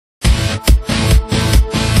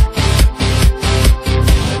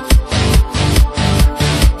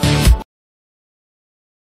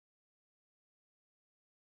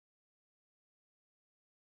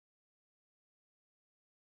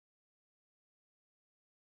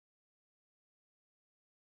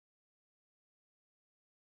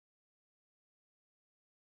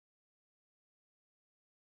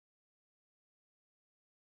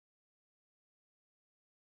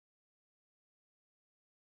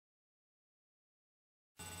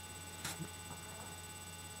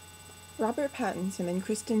Robert Pattinson and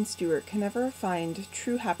Kristen Stewart can never find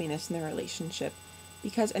true happiness in their relationship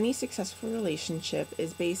because any successful relationship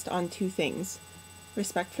is based on two things: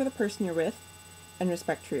 respect for the person you're with and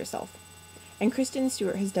respect for yourself. And Kristen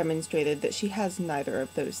Stewart has demonstrated that she has neither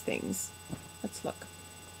of those things. Let's look.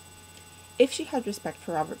 If she had respect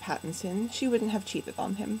for Robert Pattinson, she wouldn't have cheated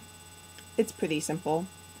on him. It's pretty simple.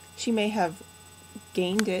 She may have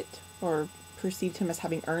gained it or perceived him as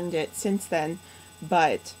having earned it since then,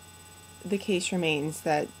 but the case remains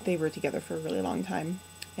that they were together for a really long time,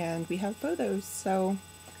 and we have photos, so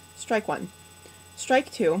strike one.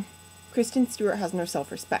 Strike two, Kristen Stewart has no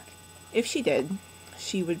self-respect. If she did,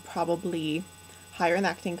 she would probably hire an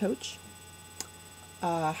acting coach,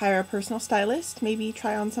 hire a personal stylist, maybe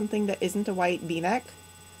try on something that isn't a white v-neck,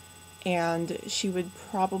 and she would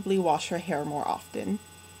probably wash her hair more often.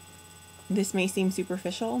 This may seem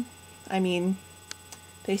superficial. I mean,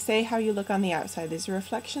 they say how you look on the outside is a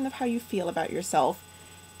reflection of how you feel about yourself,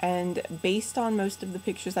 and based on most of the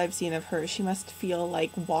pictures I've seen of her, she must feel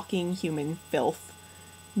like walking human filth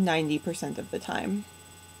 90% of the time.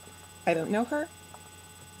 I don't know her,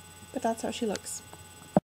 but that's how she looks.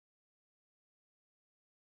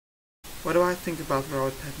 What do I think about the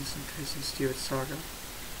Robert Pattinson and Kristen Stewart saga?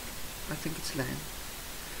 I think it's lame.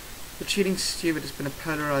 The cheating Stewart has been a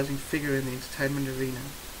polarizing figure in the entertainment arena.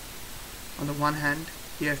 On the one hand,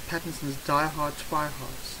 you have Pattinson's die-hard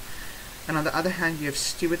twihards, and on the other hand you have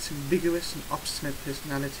Stewart's vigorous and obstinate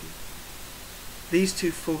personality. These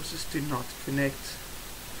two forces do not connect.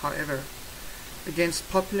 However,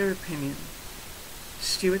 against popular opinion,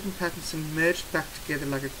 Stewart and Pattinson merged back together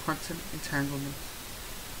like a quantum entanglement,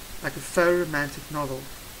 like a faux romantic novel,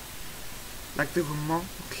 like the roman au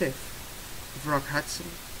clef of Rock Hudson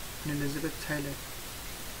and Elizabeth Taylor.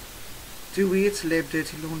 Do we at Celeb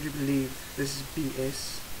Dirty Laundry believe this is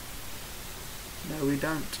BS? No, we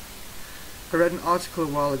don't. I read an article a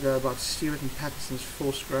while ago about Stewart and Pattinson's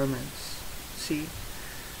forced romance. See,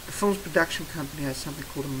 the film's production company has something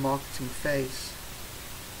called a marketing phase.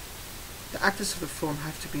 The actors of the film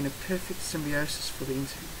have to be in a perfect symbiosis for the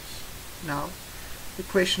interviews. Now, the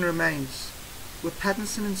question remains, were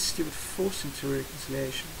Pattinson and Stewart forced into a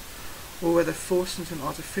reconciliation, or were they forced into an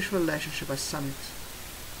artificial relationship by Summit,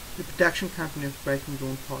 the production company of Breaking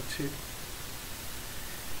Dawn Part 2?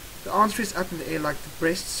 The answer is up in the air like the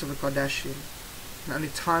breasts of a Kardashian, and only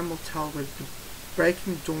time will tell whether the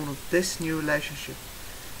breaking dawn of this new relationship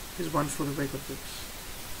is one for the record books.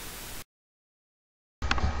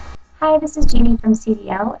 Hi, this is Jeannie from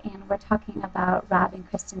CDL, and we're talking about Rob and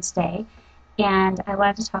Kristen Stay. And I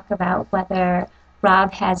wanted to talk about whether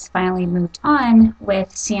Rob has finally moved on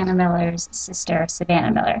with Sienna Miller's sister,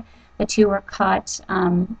 Savannah Miller. The two were caught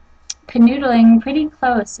canoodling pretty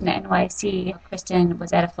close in NYC. Kristen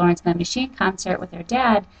was at a Florence and the Machine concert with her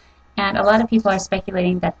dad, and a lot of people are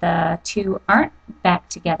speculating that the two aren't back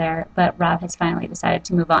together, but Rob has finally decided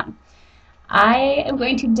to move on. I am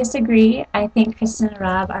going to disagree. I think Kristen and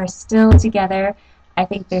Rob are still together. I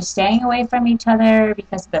think they're staying away from each other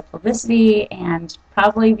because of the publicity and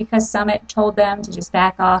probably because Summit told them to just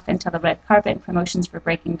back off until the red carpet and promotions for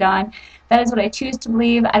Breaking Dawn. That is what I choose to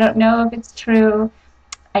believe. I don't know if it's true.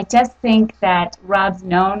 I just think that Rob's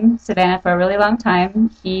known Savannah for a really long time.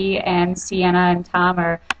 He and Sienna and Tom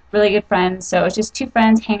are really good friends, so it's just two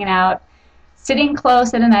friends hanging out, sitting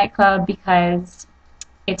close at a nightclub because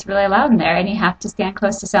it's really loud in there and you have to stand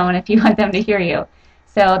close to someone if you want them to hear you.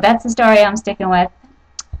 So that's the story I'm sticking with.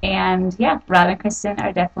 And yeah, Rob and Kristen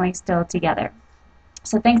are definitely still together.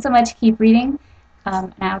 So thanks so much. Keep reading,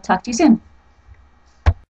 and I'll talk to you soon.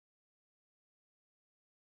 The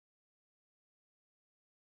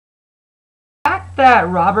fact that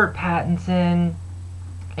Robert Pattinson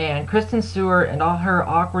and Kristen Stewart and all her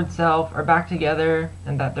awkward self are back together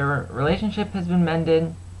and that their relationship has been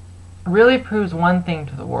mended really proves one thing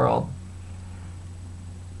to the world: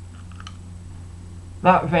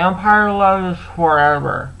 that vampire love is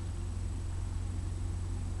forever.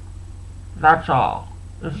 That's all.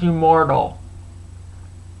 It's immortal.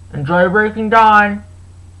 Enjoy Breaking Dawn!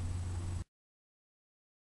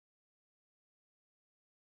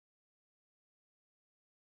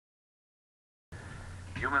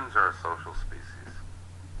 Humans are a social species.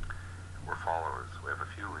 We're followers. We have a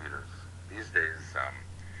few leaders. These days,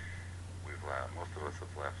 most of us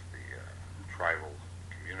have left the tribal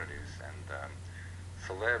communities, and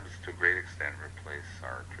celebs, to a great extent, replace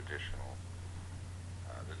our traditional.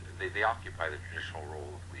 They occupy the traditional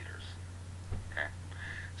role of leaders. Okay,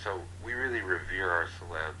 so we really revere our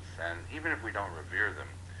celebs, and even if we don't revere them,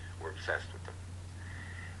 we're obsessed with them.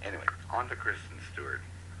 Anyway, on to Kristen Stewart.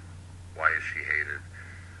 Why is she hated?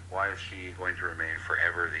 Why is she going to remain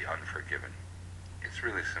forever the unforgiven? It's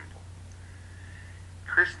really simple.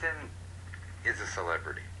 Kristen is a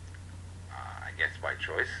celebrity, I guess by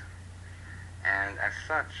choice, and as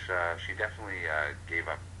such, she definitely gave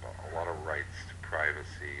up a lot of rights to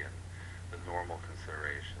privacy and the normal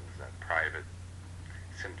considerations that private,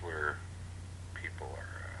 simpler people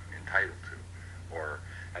are entitled to, or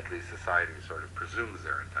at least society sort of presumes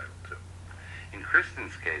they're entitled to. In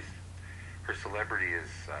Kristen's case, her celebrity is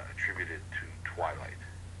attributed to Twilight,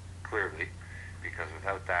 clearly, because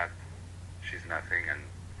without that, she's nothing, and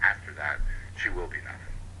after that, she will be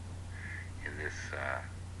nothing, in this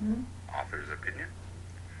author's opinion.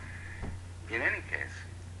 In any case,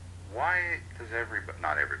 why does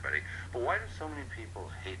not everybody, but why do so many people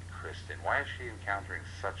hate Kristen? Why is she encountering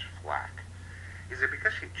such flack? Is it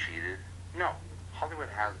because she cheated? No. Hollywood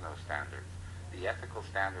has no standards. The ethical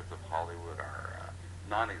standards of Hollywood are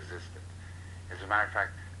non-existent. As a matter of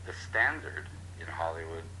fact, the standard in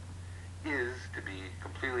Hollywood is to be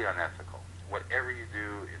completely unethical. Whatever you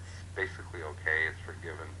do, it's basically okay, it's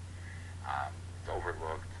forgiven, it's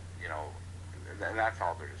overlooked, and that's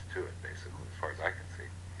all there is to it, basically, as far as I can see.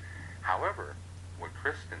 However, what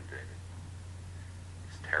Kristen did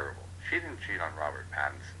is terrible. She didn't cheat on Robert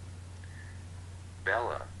Pattinson.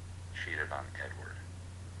 Bella cheated on Edward.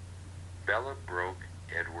 Bella broke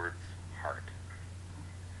Edward's heart.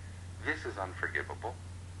 This is unforgivable,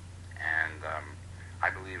 and I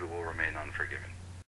believe it will remain unforgiven.